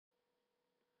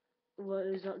What,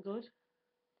 is that good?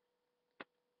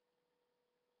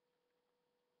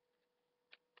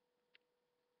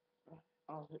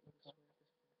 I'll hit record.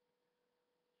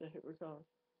 So hit record.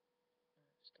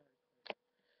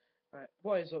 Right,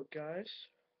 what is up, guys?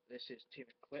 This is Team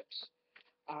Eclipse.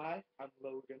 I am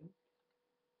Logan,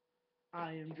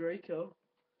 I am Draco.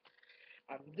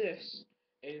 and this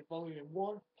is Volume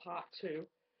 1, Part 2.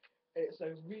 It's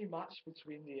a rematch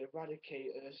between the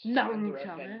Eradicators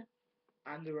Naruto.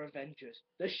 and the Revengers,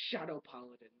 the Shadow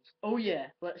Paladins. Oh yeah,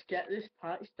 let's get this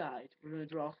party started. We're gonna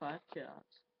draw 5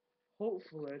 cards.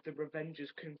 Hopefully, the Revengers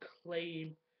can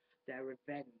claim their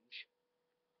revenge.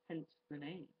 Hence the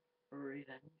name, Revenge.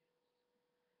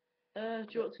 Do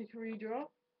you want to take a redraw?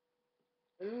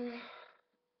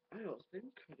 I don't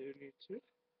think I do need to.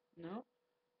 No?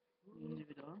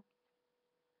 Neither do I.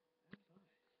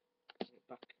 Bring it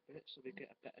back a bit so we get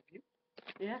a better view.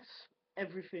 Yes,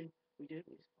 everything we do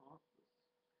is part.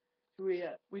 So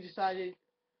we decided,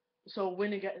 so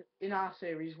winner get in our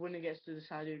series, winner gets to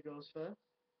decide who goes first.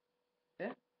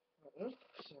 Yeah?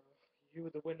 So, you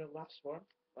were the winner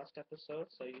last episode,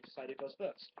 so you decided who goes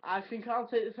first. I think I'll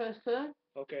take the first turn.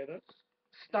 Okay then.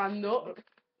 Stand up.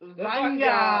 Vanguard.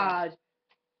 Vanguard!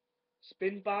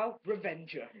 Spinball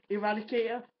Revenger.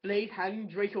 Eradicator, Blade Hang,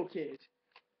 Draco Kid.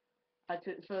 I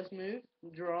take the first move,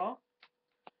 draw.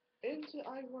 Isn't it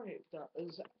ironic that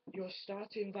as your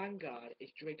starting Vanguard is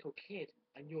Draco Kid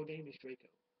and your name is Draco?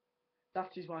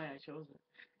 That is why I chose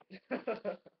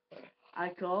it. I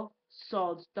call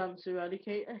Swords Dance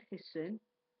Eradicator, hissing,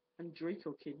 and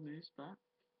Draco Kid moves back.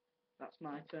 That's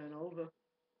my turn over.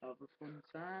 Have a fun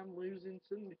time losing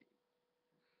to me.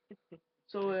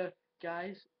 So,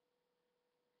 guys,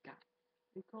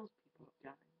 who calls people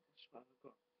guys? That's what I've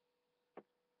got.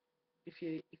 If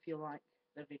you like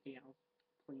the video,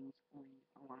 please leave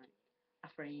a like, a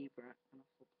favourite, and a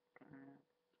subscribe.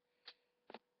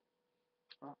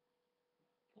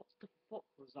 What the fuck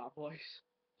was that voice?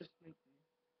 Just make me.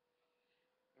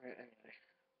 Alright, anyway.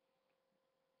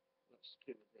 Let's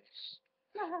do this.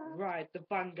 Right, the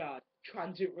Vanguard,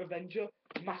 Transient Revenger,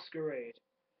 Masquerade.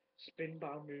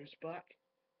 Spinball moves back,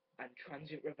 and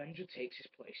Transient Revenger takes his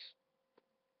place.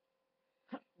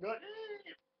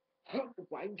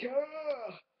 Wanker!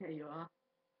 Here you are.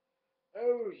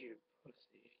 Oh, you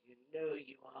pussy. You know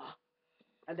you are.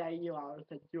 And there you are, I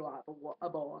think you are a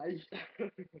boy.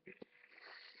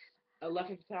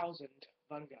 11,000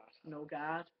 Vanguard. No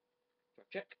guard.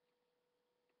 Check.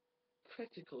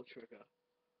 Critical trigger.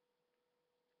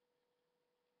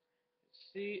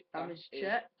 See, Damage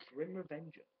check. Grim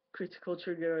Revenger. Critical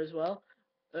trigger as well.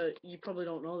 You probably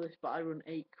don't know this, but I run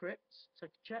 8 crits.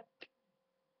 Take a check.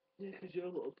 Yeah, because you're a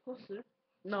little pussy.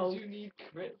 No. You need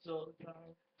crits all the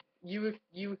time.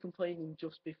 You were complaining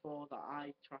just before that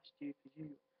I trashed you because you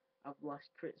have less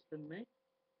crits than me.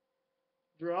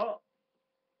 Draw.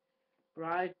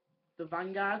 Ride the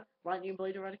Vanguard, Lightning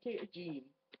Blade Eradicator, Gene.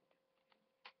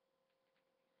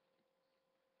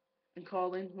 And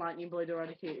call in Lightning Blade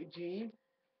Eradicator, Gene.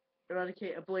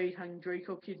 Eradicator Blade Hang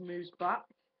Draco Kid moves back.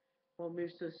 Or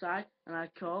moves to the side. And I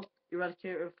call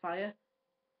Eradicator of Fire,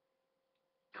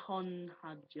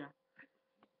 Conhadja.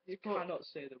 You cannot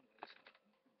say the words.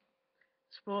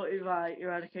 Supported by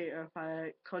Eradicator of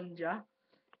Fire, Conja.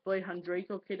 Blade Hang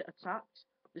Draco Kid attacks.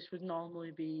 This would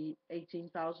normally be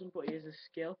 18,000, but he has a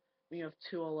skill. When you have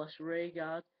 2 or less Ray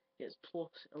Guard, he gets plus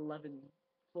 11,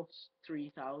 plus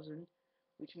 3,000,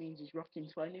 which means he's rocking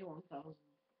 21,000.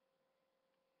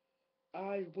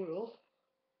 I will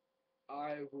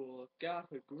Garth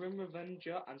with Grim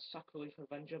Revenger and Sacrilege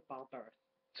Revenger Barbareth.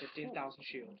 15,000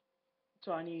 shield.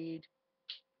 So I need,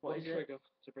 what One is it? trigger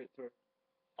to break through.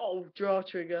 Oh, draw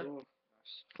trigger. Oh,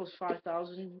 nice. Plus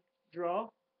 5,000 draw.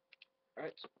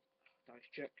 Right. Nice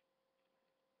check.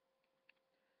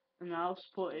 And now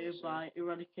supported by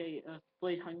Eradicator,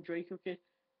 Blade Hang Draco Kid,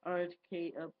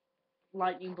 Eradicator,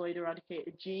 Lightning Blade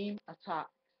Eradicator, Gene, attack.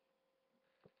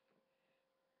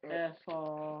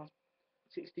 For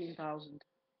 16,000.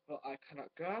 Well, I cannot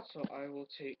guard, so I will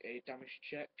take a damage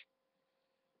check.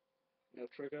 No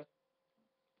trigger.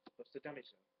 What's the damage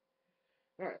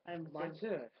then? Right, my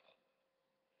turn.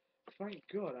 Thank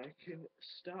God I can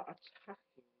start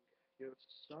attacking. You're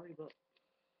sorry, but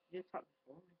You attacked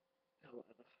before me. oh,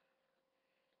 whatever.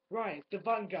 Right, the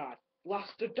Vanguard.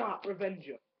 Blast the Dark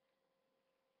Revenger.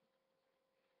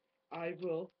 I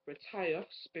will retire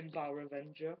Spinball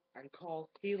Revenger and call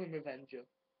Healing Revenger.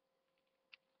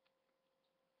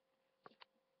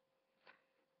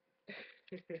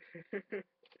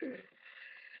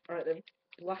 Alright then,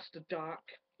 Blast the Dark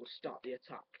will start the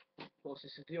attack. Of course,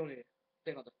 this is the only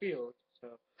thing on the field,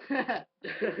 So.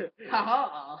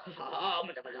 Haha! Ah,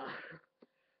 motherfucker.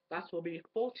 That will be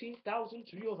 14,000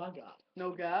 to your vanguard.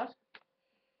 No guard.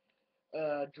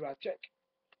 Drive check.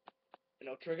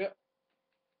 No trigger.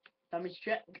 Damage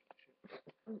check.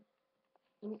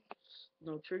 Oops.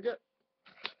 No trigger.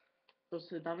 Goes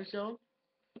to the damage zone.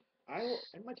 I will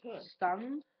end my turn.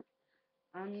 Stand.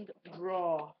 And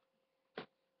draw.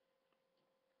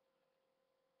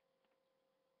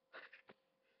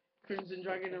 Crimson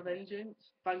Dragon of Vengeance.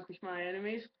 Vanquish my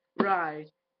enemies.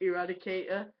 Ride.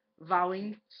 Eradicator.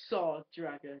 Vowing Sword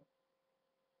Dragon.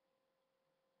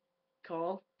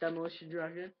 Call. Demolition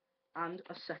Dragon. And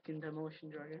a second Demolition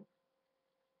Dragon.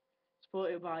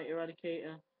 Supported by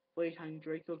Eradicator. Blade Hang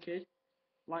Draco Kid.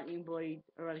 Lightning Blade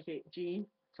Eradicate Gene.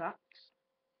 Attacks.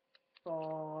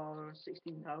 For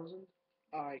 16,000.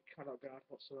 I cannot guard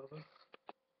whatsoever.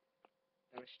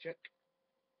 Damage check.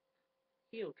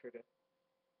 Heal trigger.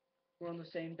 We're on the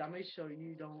same damage, so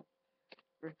you don't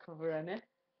recover any.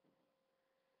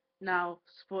 Now,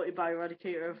 supported by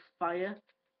Eradicator of Fire,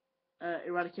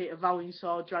 Eradicator Vowing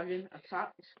Sword Dragon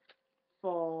attacks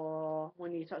for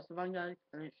when he attacks the Vanguard,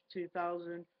 and it's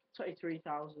 2,000,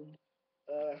 23,000.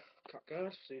 Can't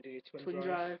guard, so you do your Twin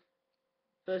Drive.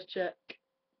 First check,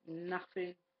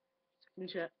 nothing. Second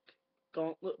check,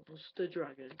 Gauntlet Buster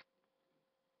Dragon.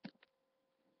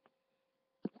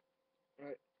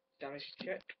 Right, damage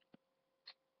check.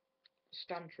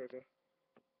 Stand trigger.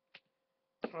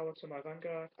 Power to my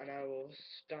vanguard, and I will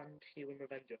stand Healing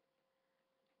Revenger.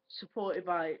 Supported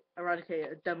by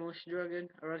Eradicator Demolition Dragon,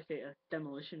 Eradicator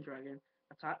Demolition Dragon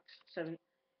attacks 7.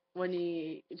 When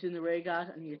he is in the rear guard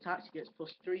and he attacks, he gets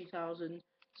plus 3,000,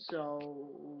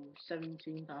 so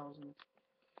 17,000.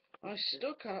 I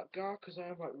still can't guard because I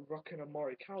am like rocking a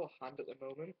Morikawa hand at the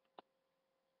moment.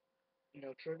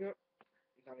 No trigger.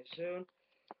 Damage zone.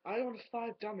 I want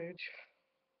 5 damage.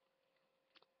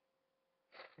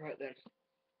 Right then.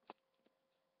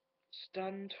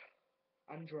 Stand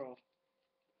and draw.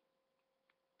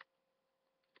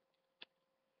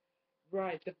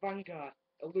 Right, the Vanguard.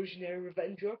 Illusionary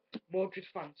Revenger. Mordred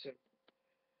Phantom.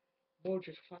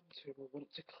 Mordred Phantom will want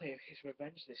to claim his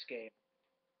revenge this game.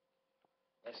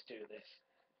 Let's do this.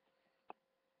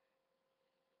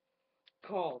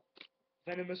 Call.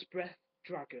 Venomous Breath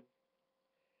Dragon.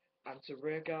 And to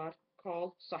rearguard,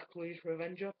 call Sacrilege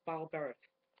Revenger Balberic.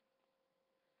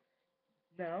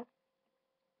 Now,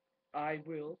 I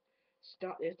will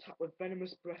start the attack with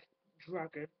Venomous Breath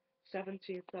Dragon.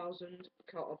 17,000,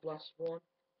 Counter Blast 1.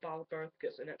 Balberic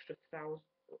gets an extra 1,000.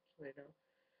 Oops, wait now.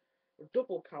 A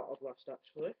double Counter Blast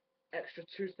actually. Extra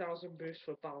 2,000 boost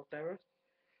for Balberic.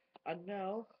 And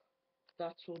now,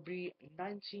 that will be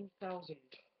 19,000.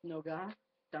 No guard.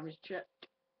 Damage check.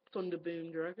 Thunder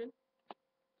Boom Dragon.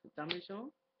 Damage on.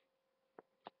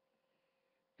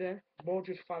 Then,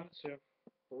 Mordred Phantom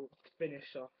will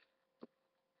finish off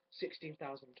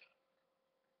 16,000.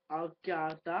 I'll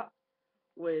guard that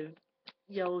with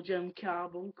Yellow Gem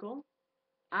Carbuncle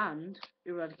and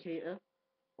Eradicator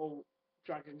or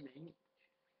Dragon Mage.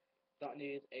 That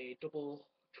needs a double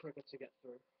trigger to get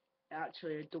through.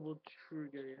 Actually, a double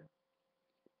trigger, yeah.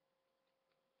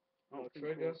 No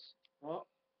trigger. What?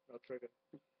 No trigger.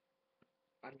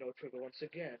 And no trigger once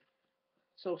again.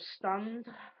 So stand.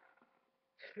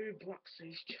 2 Black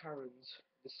Sage Charons.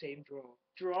 The same draw.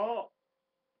 Draw.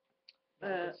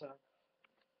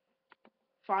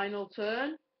 Final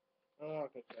turn. Oh,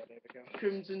 good God, there we go.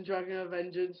 Crimson Dragon of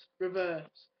Vengeance. Reverse.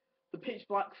 The Pitch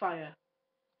Black Fire.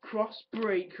 Cross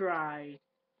Break Ride.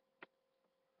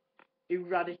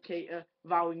 Eradicator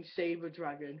Vowing Saber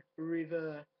Dragon.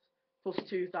 Reverse. Plus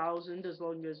 2,000 as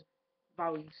long as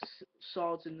Vowing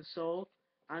Swords in the Soul.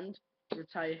 And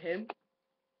retire him.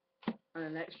 And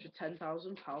an extra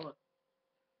 10,000 power.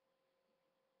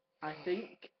 I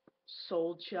think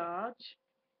Soul Charge.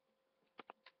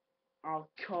 I'll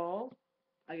call.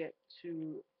 I get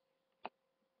to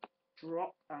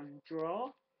drop and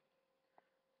draw.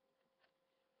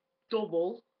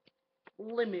 Double.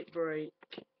 Limit Break.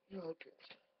 Okay.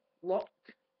 Lock.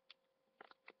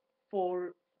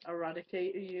 4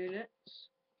 Eradicator units.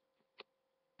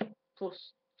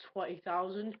 Plus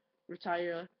 20,000.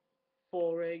 Retire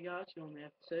 4 rear guards. You only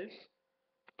have 2.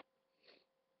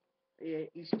 Yeah,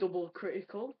 he's double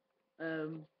critical.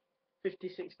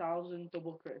 56,000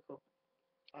 double critical.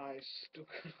 I still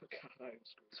can't.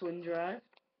 Twin Drive.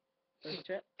 First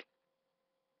check.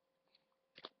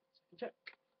 Second check.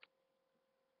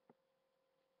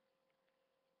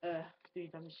 Do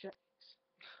damage checks.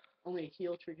 Only a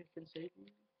heal trigger can save you.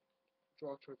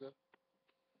 Draw trigger.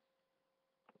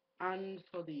 And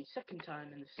for the second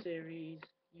time in the series,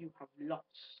 you have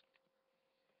lost.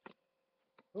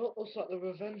 Well, looks like the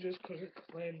Revengers couldn't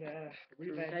claim their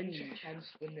revenge, Revenge. hence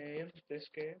the name of this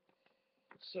game.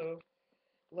 So,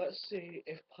 let's see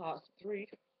if part 3,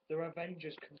 the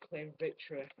Revengers can claim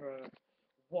victory for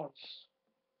once.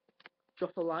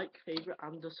 Drop a like, favourite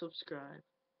and a subscribe.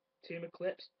 Team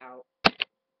Eclipse out.